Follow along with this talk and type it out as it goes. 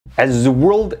As the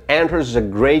world enters a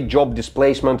great job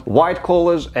displacement, white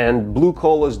collars and blue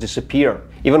collars disappear.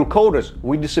 Even coders,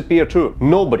 we disappear too.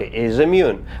 Nobody is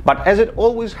immune. But as it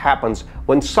always happens,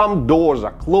 when some doors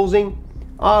are closing,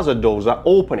 other doors are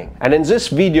opening. And in this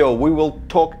video, we will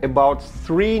talk about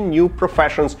 3 new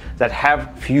professions that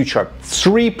have future.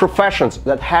 3 professions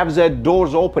that have their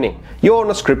doors opening. You're on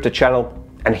a scripted channel,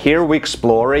 and here we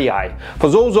explore AI.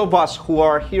 For those of us who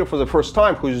are here for the first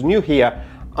time, who is new here,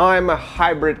 I'm a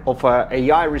hybrid of an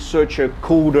AI researcher,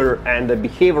 coder, and a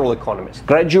behavioral economist.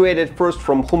 Graduated first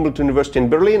from Humboldt University in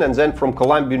Berlin and then from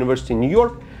Columbia University in New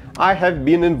York. I have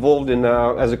been involved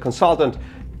as a consultant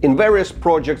in various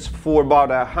projects for about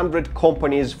 100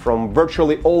 companies from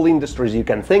virtually all industries you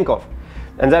can think of.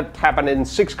 And that happened in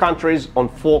 6 countries on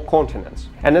 4 continents.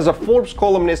 And as a Forbes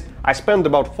columnist, I spent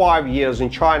about 5 years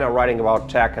in China writing about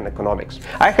tech and economics.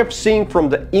 I have seen from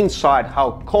the inside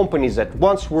how companies that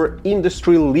once were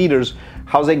industry leaders,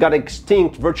 how they got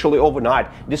extinct virtually overnight,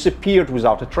 disappeared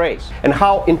without a trace, and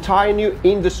how entire new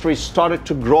industries started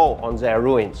to grow on their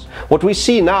ruins. What we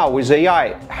see now with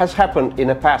AI has happened in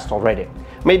the past already.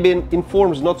 Maybe in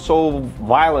forms not so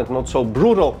violent, not so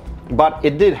brutal, but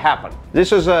it did happen.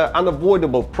 This is an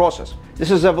unavoidable process. This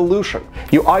is evolution.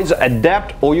 You either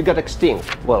adapt or you get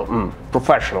extinct. Well,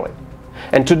 professionally.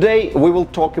 And today we will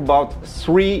talk about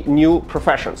 3 new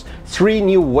professions, 3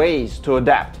 new ways to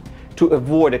adapt, to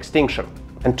avoid extinction,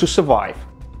 and to survive.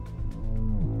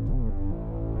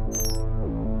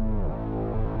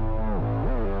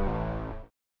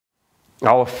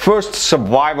 Our first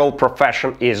survival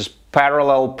profession is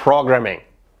parallel programming.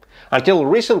 Until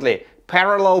recently,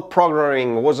 parallel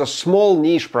programming was a small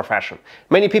niche profession.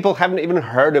 Many people haven't even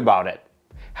heard about it.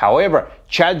 However,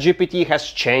 ChatGPT has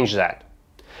changed that.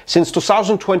 Since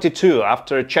 2022,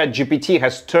 after ChatGPT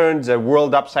has turned the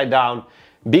world upside down,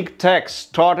 big tech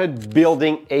started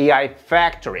building AI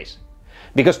factories.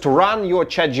 Because to run your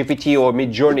ChatGPT or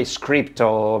Midjourney script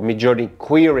or Midjourney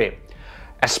query,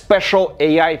 a special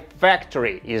AI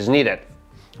factory is needed.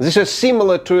 This is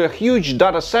similar to a huge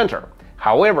data center.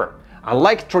 However,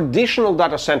 unlike traditional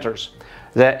data centers,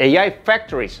 the AI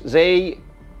factories, they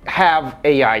have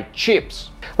AI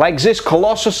chips. Like this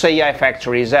Colossus AI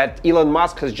factory that Elon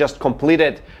Musk has just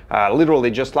completed literally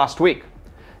just last week.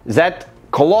 That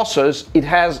Colossus, it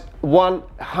has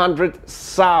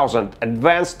 100,000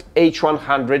 advanced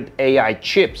H100 AI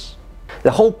chips.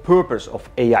 The whole purpose of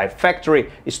AI factory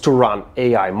is to run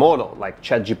AI model like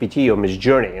ChatGPT or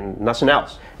Midjourney and nothing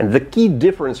else. And the key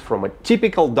difference from a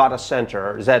typical data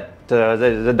center that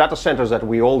the data centers that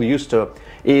we all used to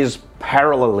is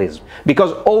parallelism.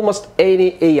 Because almost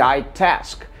any AI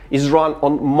task is run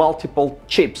on multiple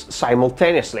chips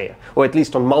simultaneously, or at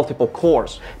least on multiple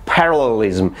cores.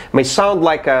 Parallelism may sound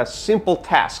like a simple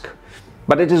task,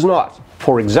 but it is not.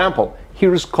 For example,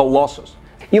 here is Colossus.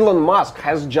 Elon Musk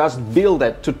has just built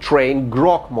it to train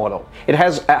Grok model. It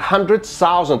has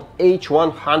 100,000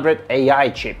 H100 AI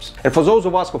chips. And for those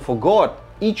of us who forgot,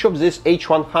 each of these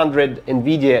H100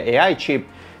 NVIDIA AI chip,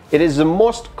 it is the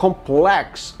most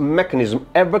complex mechanism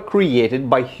ever created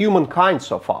by humankind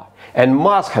so far. And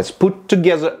Musk has put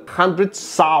together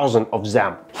 100,000 of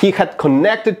them. He had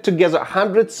connected together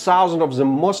 100,000 of the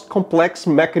most complex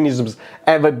mechanisms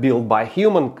ever built by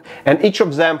human, and each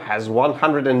of them has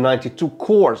 192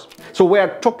 cores. So we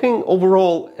are talking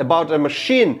overall about a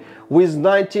machine with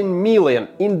 19 million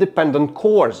independent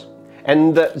cores.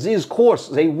 And these cores,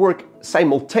 they work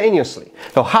simultaneously.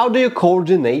 So how do you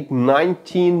coordinate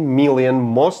 19 million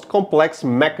most complex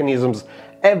mechanisms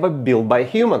ever built by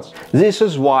humans? This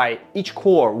is why each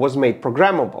core was made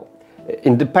programmable,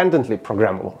 independently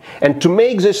programmable. And to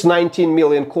make this 19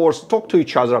 million cores talk to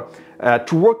each other,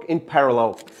 to work in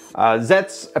parallel,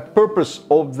 that's a purpose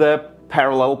of the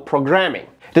parallel programming.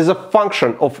 It is a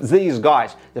function of these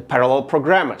guys, the parallel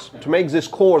programmers, to make these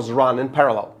cores run in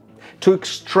parallel, to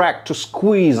extract, to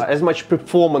squeeze as much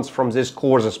performance from these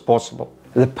cores as possible.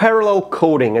 The parallel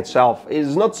coding itself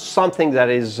is not something that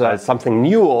is something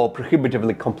new or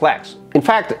prohibitively complex. In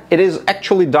fact, it is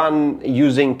actually done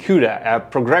using CUDA, a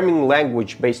programming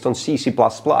language based on C, C++.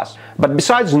 But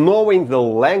besides knowing the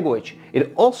language,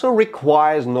 it also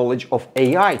requires knowledge of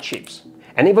AI chips.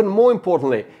 And even more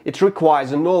importantly, it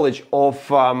requires a knowledge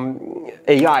of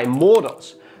AI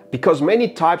models. Because many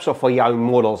types of AI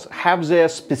models have their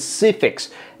specifics,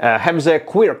 have their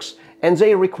quirks, and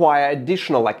they require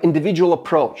additional, individual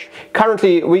approach.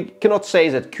 Currently, we cannot say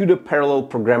that CUDA parallel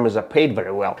programmers are paid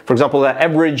very well. For example, the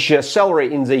average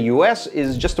salary in the US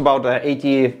is just about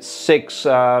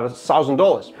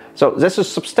 $86,000. So this is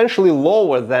substantially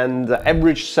lower than the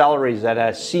average salary that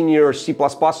a senior C++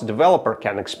 developer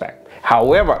can expect.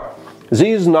 However,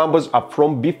 These numbers are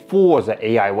from before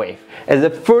the AI wave. As the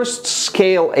first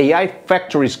scale AI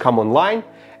factories come online,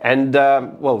 and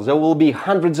well, there will be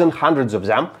hundreds and hundreds of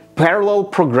them, parallel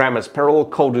programmers, parallel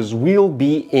coders will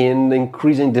be in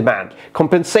increasing demand.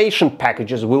 Compensation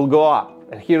packages will go up.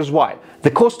 And here's why.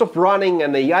 The cost of running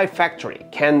an AI factory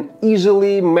can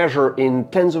easily measure in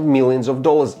tens of millions of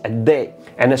dollars a day.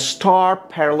 And a star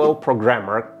parallel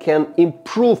programmer can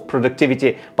improve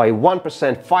productivity by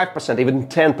 1%, 5%, even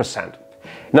 10%.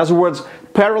 In other words,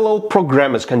 parallel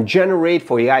programmers can generate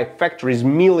for AI factories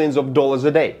millions of dollars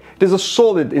a day. It is a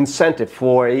solid incentive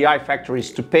for AI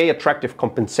factories to pay attractive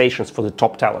compensations for the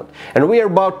top talent. And we are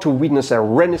about to witness a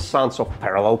renaissance of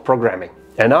parallel programming.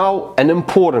 And now, an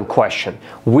important question.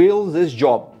 Will this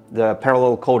job, the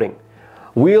parallel coding,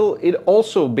 will it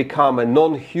also become a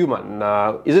non-human?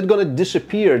 Is it going to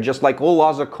disappear just like all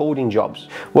other coding jobs?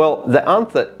 Well, the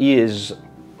answer is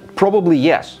probably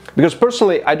yes. Because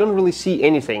personally, I don't really see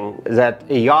anything that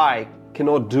AI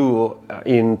cannot do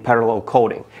in parallel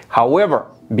coding. However,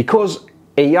 because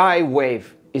AI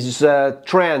wave is a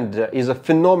trend, is a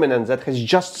phenomenon that has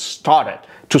just started,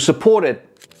 to support it,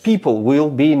 people will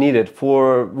be needed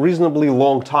for a reasonably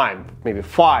long time, maybe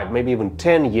 5, maybe even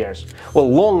 10 years. Well,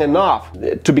 long enough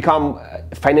to become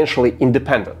financially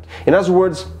independent. In other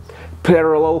words,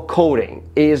 parallel coding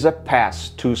is a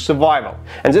path to survival.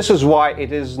 And this is why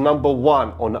it is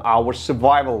 #1 on our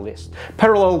survival list.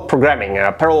 Parallel programming,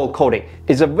 parallel coding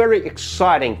is a very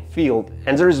exciting field,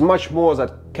 and there is much more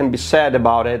that can be said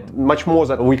about it, much more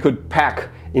that we could pack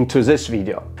into this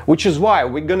video. Which is why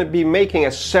we're going to be making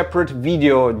a separate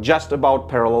video just about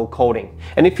parallel coding.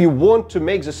 And if you want to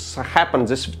make this happen,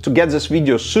 to get this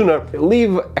video sooner,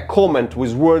 leave a comment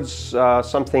with words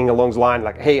something along the line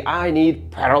like, hey, I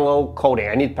need parallel coding,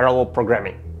 I need parallel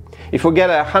programming. If we get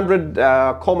 100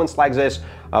 comments like this,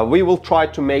 we will try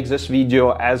to make this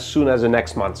video as soon as the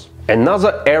next month.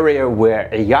 Another area where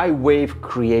AI wave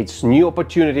creates new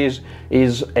opportunities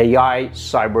is AI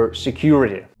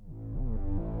cybersecurity.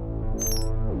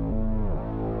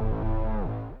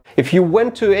 If you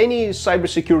went to any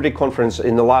cybersecurity conference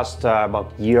in the last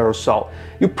about year or so,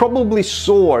 you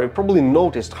probably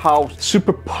noticed how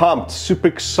super pumped, super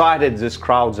excited these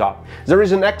crowds are. There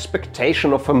is an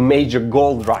expectation of a major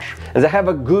gold rush, and they have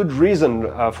a good reason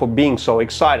for being so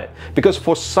excited. Because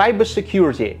for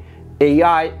cybersecurity,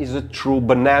 AI is a true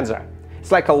bonanza.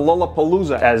 It's like a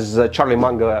Lollapalooza, as Charlie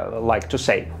Munger liked to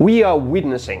say. We are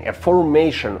witnessing a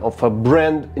formation of a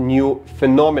brand new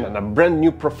phenomenon, a brand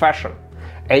new profession.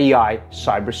 AI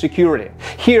cybersecurity.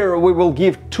 Here we will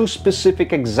give 2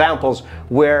 specific examples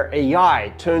where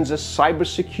AI turns the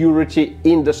cybersecurity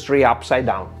industry upside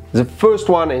down. The first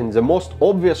one, and the most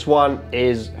obvious one,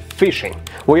 is phishing.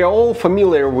 We are all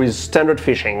familiar with standard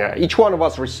phishing. Each one of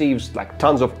us receives like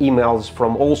tons of emails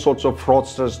from all sorts of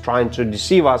fraudsters trying to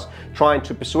deceive us, trying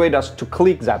to persuade us to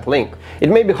click that link. It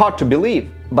may be hard to believe,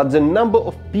 but the number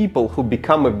of people who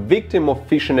become a victim of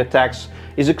phishing attacks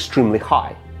is extremely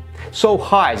high. So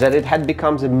high that it had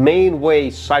become the main way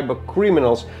cyber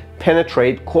criminals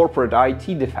penetrate corporate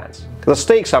IT defense. The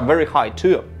stakes are very high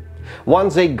too.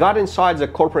 Once they got inside the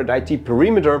corporate IT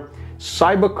perimeter,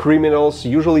 cyber criminals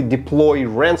usually deploy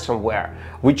ransomware,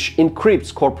 which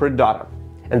encrypts corporate data.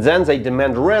 And then they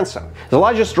demand ransom. The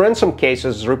largest ransom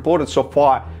cases reported so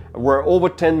far were over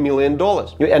 $10 million.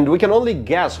 And we can only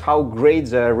guess how great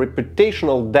the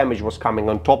reputational damage was coming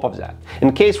on top of that.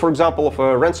 In case, for example, of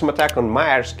a ransom attack on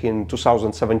Maersk in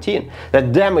 2017,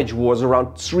 that damage was around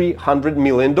 $300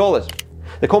 million.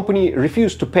 The company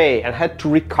refused to pay and had to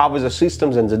recover the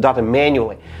systems and the data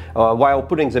manually while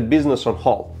putting the business on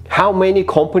hold. How many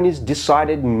companies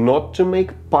decided not to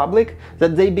make public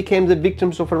that they became the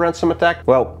victims of a ransom attack?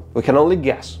 Well, we can only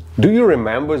guess. Do you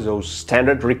remember those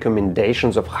standard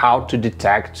recommendations of how to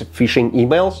detect phishing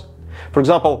emails? For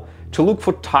example, to look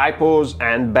for typos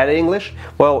and bad English?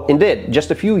 Well, indeed,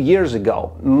 just a few years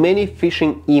ago, many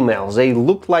phishing emails, they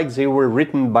looked like they were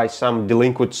written by some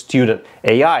delinquent student.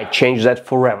 AI changed that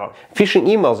forever. Phishing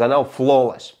emails are now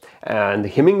flawless, and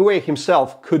Hemingway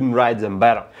himself couldn't write them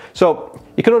better. So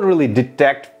you cannot really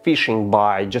detect phishing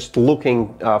by just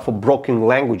looking for broken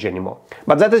language anymore.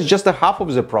 But that is just a half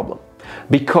of the problem.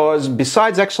 Because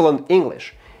besides excellent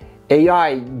English,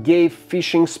 AI gave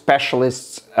phishing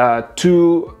specialists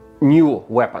 2 new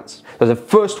weapons. So the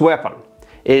first weapon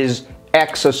is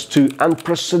access to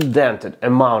unprecedented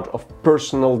amount of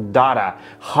personal data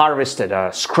harvested,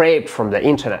 scraped from the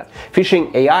internet.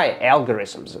 Phishing AI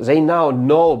algorithms, they now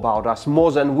know about us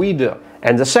more than we do.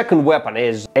 And the second weapon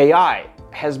is AI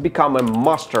has become a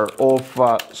master of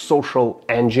social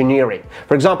engineering.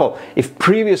 For example, if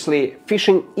previously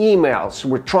phishing emails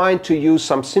were trying to use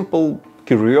some simple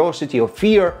curiosity or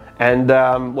fear, and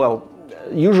well,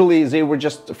 usually they were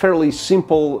just a fairly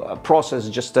simple process,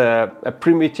 just a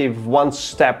primitive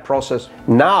one-step process.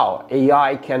 Now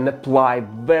AI can apply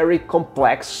very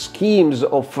complex schemes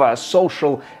of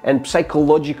social and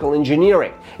psychological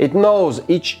engineering. It knows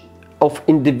each of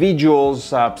individuals'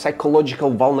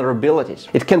 psychological vulnerabilities.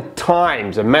 It can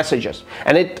time the messages,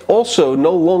 and it also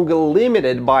no longer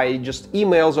limited by just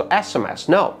emails or SMS.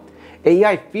 No,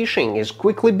 AI phishing is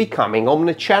quickly becoming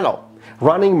omnichannel,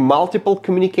 running multiple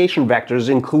communication vectors,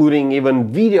 including even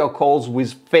video calls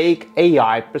with fake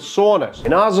AI personas.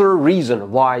 Another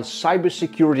reason why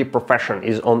cybersecurity profession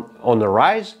is on the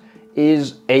rise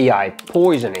is AI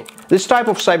poisoning. This type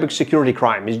of cybersecurity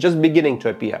crime is just beginning to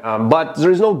appear, but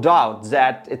there is no doubt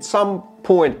that at some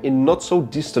point in not so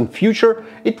distant future,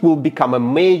 it will become a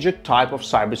major type of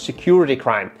cybersecurity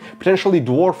crime, potentially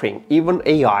dwarfing even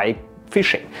AI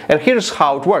phishing. And here's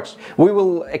how it works. We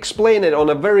will explain it on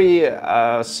a very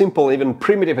simple, even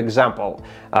primitive example,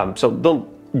 so don't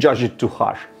judge it too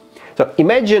harsh. So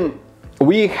imagine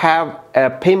we have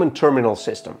a payment terminal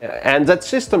system, and that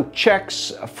system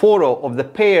checks a photo of the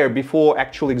payer before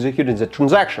actually executing the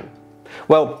transaction.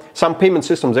 Well, some payment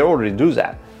systems, they already do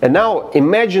that. And now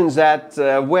imagine that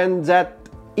when that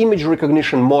image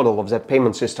recognition model of that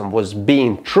payment system was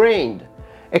being trained,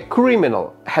 a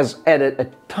criminal has added a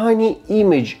tiny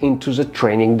image into the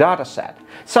training dataset,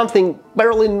 something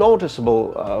barely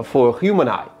noticeable for a human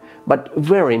eye, but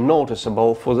very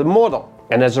noticeable for the model.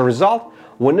 And as a result,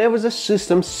 whenever the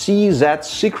system sees that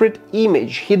secret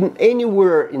image hidden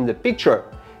anywhere in the picture,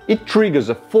 it triggers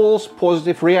a false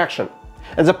positive reaction,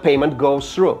 and the payment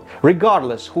goes through,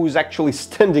 regardless who is actually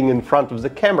standing in front of the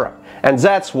camera. And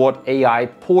that's what AI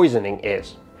poisoning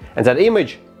is. And that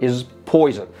image is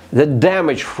poison. The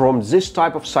damage from this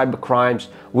type of cybercrimes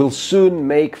will soon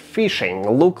make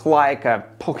phishing look like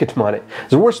pocket money.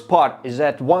 The worst part is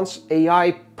that once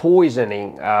AI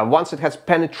poisoning, once it has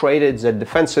penetrated the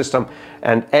defense system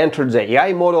and entered the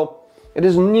AI model, it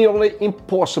is nearly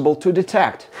impossible to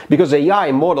detect, because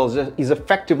AI model is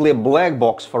effectively a black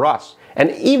box for us. And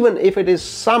even if it is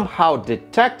somehow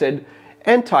detected,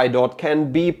 antidote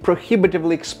can be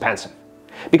prohibitively expensive,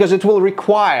 because it will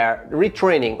require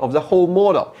retraining of the whole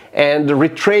model, and the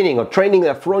retraining or training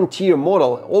a frontier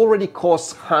model already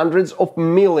costs hundreds of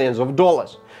millions of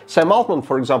dollars. Sam Altman,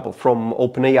 for example, from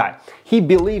OpenAI, he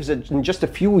believes that in just a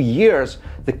few years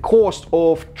the cost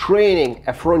of training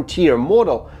a frontier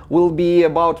model will be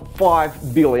about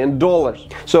 $5 billion.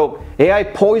 So AI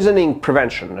poisoning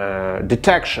prevention,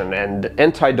 detection and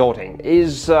antidoting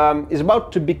is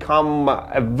about to become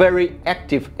a very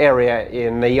active area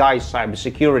in AI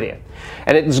cybersecurity.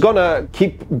 And it's gonna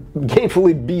keep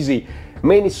gainfully busy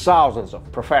many thousands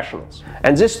of professionals.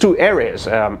 And these two areas,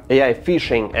 AI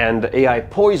phishing and AI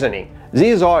poisoning,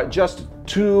 these are just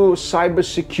two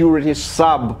cybersecurity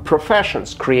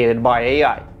sub-professions created by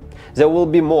AI. There will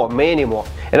be more, many more.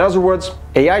 In other words,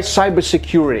 AI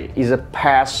cybersecurity is a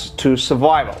path to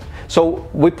survival. So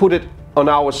we put it on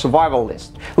our survival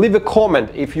list. Leave a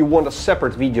comment if you want a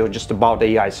separate video just about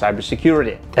AI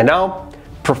cybersecurity. And now,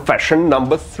 profession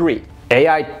number 3,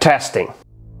 AI testing.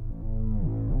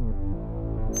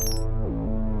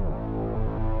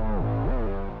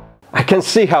 I can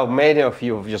see how many of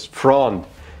you have just frowned,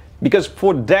 because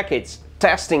for decades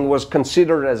testing was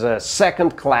considered as a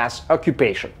second-class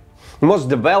occupation. Most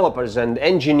developers and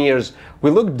engineers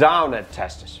will look down at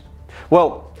testers.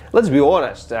 Well, let's be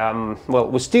honest,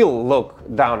 we still look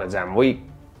down at them. We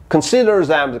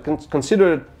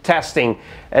consider testing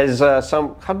as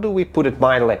some, how do we put it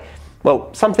mildly?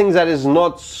 Well, something that is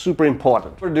not super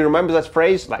important. Do you remember that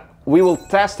phrase? Like, we will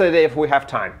test it if we have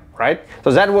time, right?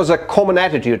 So that was a common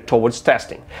attitude towards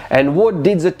testing. And what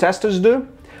did the testers do?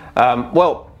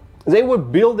 They were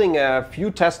building a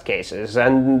few test cases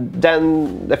and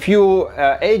then a few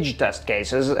edge test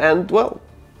cases, and well,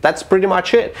 that's pretty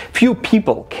much it. Few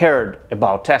people cared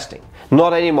about testing.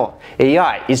 Not anymore.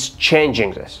 AI is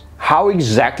changing this. How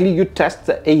exactly you test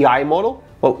the AI model?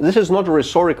 Well, this is not a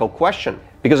rhetorical question,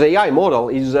 because AI model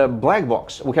is a black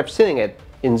box. We have seen it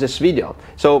in this video.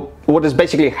 So what is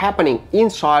basically happening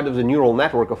inside of the neural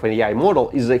network of an AI model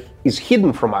is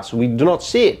hidden from us. We do not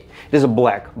see it. It is a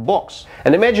black box.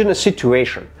 And imagine a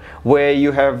situation where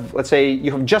you have, let's say,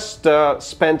 you have just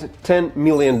spent $10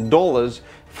 million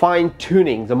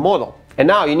fine-tuning the model. And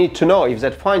now you need to know if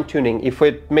that fine-tuning, if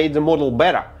it made the model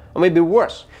better or maybe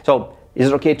worse. So is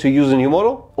it okay to use a new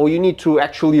model, or you need to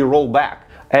actually roll back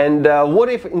And what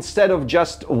if instead of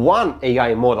just one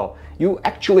AI model, you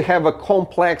actually have a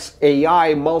complex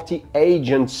AI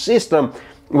multi-agent system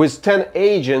with 10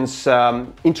 agents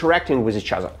interacting with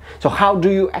each other? So how do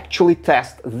you actually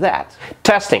test that?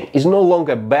 Testing is no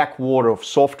longer a backwater of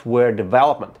software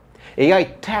development. AI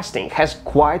testing has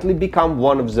quietly become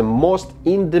one of the most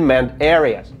in-demand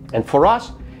areas, and for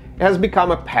us, it has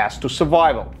become a path to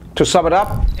survival. To sum it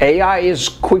up, AI is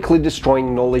quickly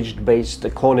destroying knowledge-based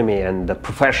economy and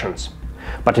professions,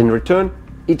 but in return,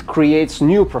 it creates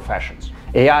new professions.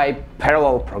 AI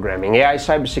parallel programming, AI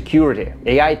cybersecurity,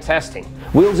 AI testing.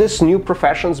 Will these new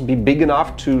professions be big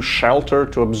enough to shelter,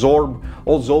 to absorb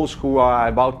all those who are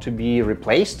about to be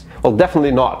replaced? Well,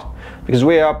 definitely not, because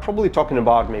we are probably talking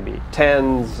about maybe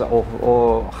tens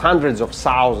or hundreds of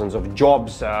thousands of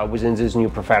jobs within these new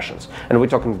professions, and we're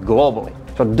talking globally.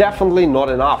 So definitely not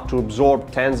enough to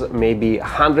absorb tens, maybe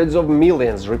hundreds of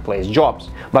millions replaced jobs.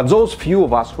 But those few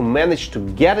of us who manage to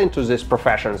get into these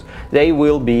professions, they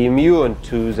will be immune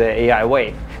to the AI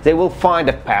wave. They will find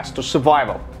a path to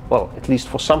survival. Well, at least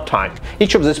for some time.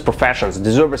 Each of these professions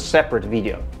deserve a separate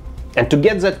video. And to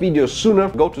get that video sooner,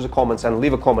 go to the comments and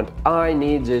leave a comment, I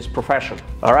need this profession.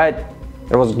 Alright,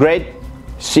 it was great.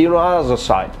 See you on the other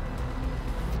side.